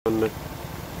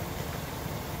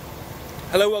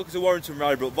Hello, welcome to Warrington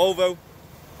Rydebrook Volvo.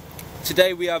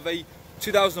 Today we have a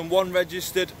 2001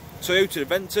 registered Toyota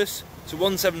Avensis. It's a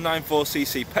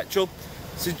 1794cc petrol.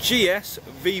 It's a GS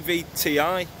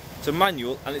VVTI. It's a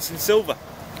manual and it's in silver.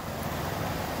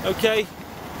 Okay,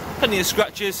 plenty of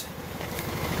scratches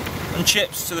and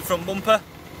chips to the front bumper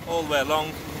all the way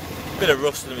along. Bit of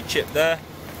rust and a chip there,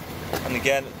 and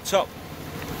again at the top.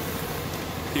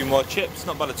 A few more chips,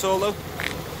 not bad at all though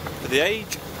for the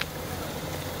age.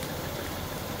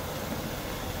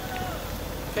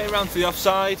 Okay, round to the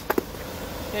offside.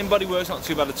 In bodywork's not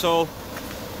too bad at all.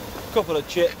 Couple of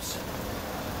chips,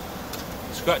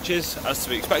 scratches as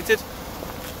to be expected.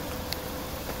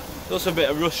 There's also a bit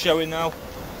of rust showing now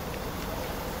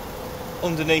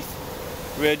underneath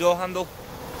the rear door handle,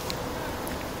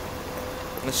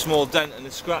 and a small dent and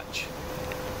a scratch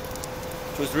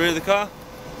towards the rear of the car.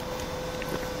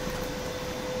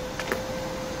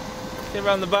 Okay,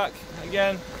 around the back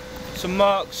again, some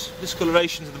marks,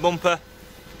 discoloration to the bumper.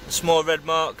 A small red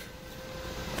mark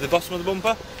at the bottom of the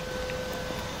bumper,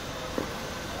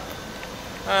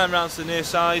 and round to the near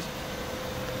side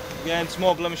again,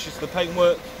 small blemishes to the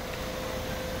paintwork.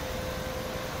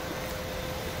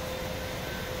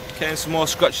 Okay, and some more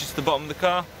scratches to the bottom of the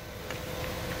car.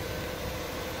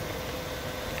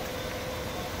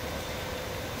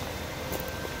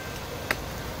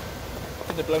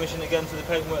 Get the blemishing again to the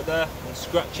paintwork there, and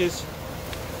scratches,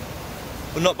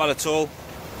 but not bad at all.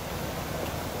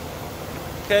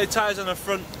 Okay, tyres on the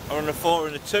front are on a 4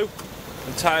 and a 2,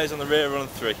 and tyres on the rear are on a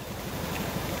 3.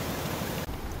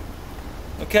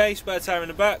 Okay, spare tyre in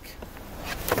the back.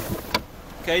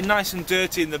 Okay, nice and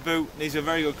dirty in the boot, needs a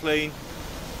very good clean.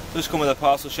 Does come with a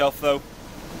parcel shelf though.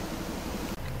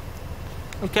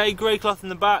 Okay, grey cloth in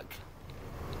the back.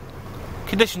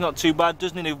 Condition not too bad,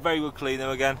 does need a very good clean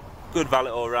though again. Good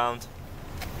valet all round.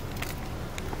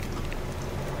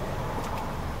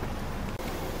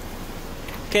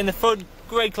 Okay, in the front,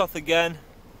 grey cloth again.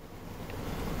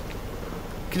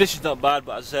 Condition's not bad,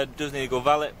 but as I said, does need a good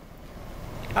valet.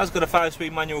 Has got a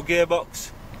 5-speed manual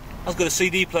gearbox. Has got a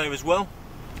CD player as well.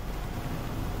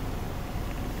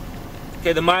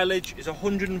 Okay, the mileage is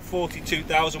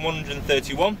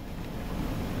 142,131.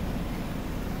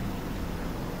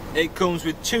 It comes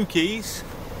with 2 keys.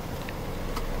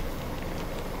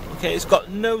 Okay, it's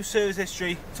got no service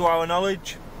history to our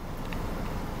knowledge.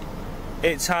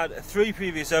 It's had 3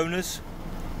 previous owners.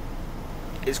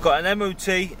 It's got an MOT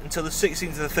until the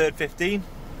 16th of the 3rd 15,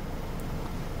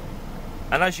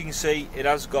 and as you can see, it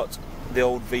has got the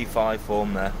old V5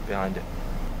 form there behind it.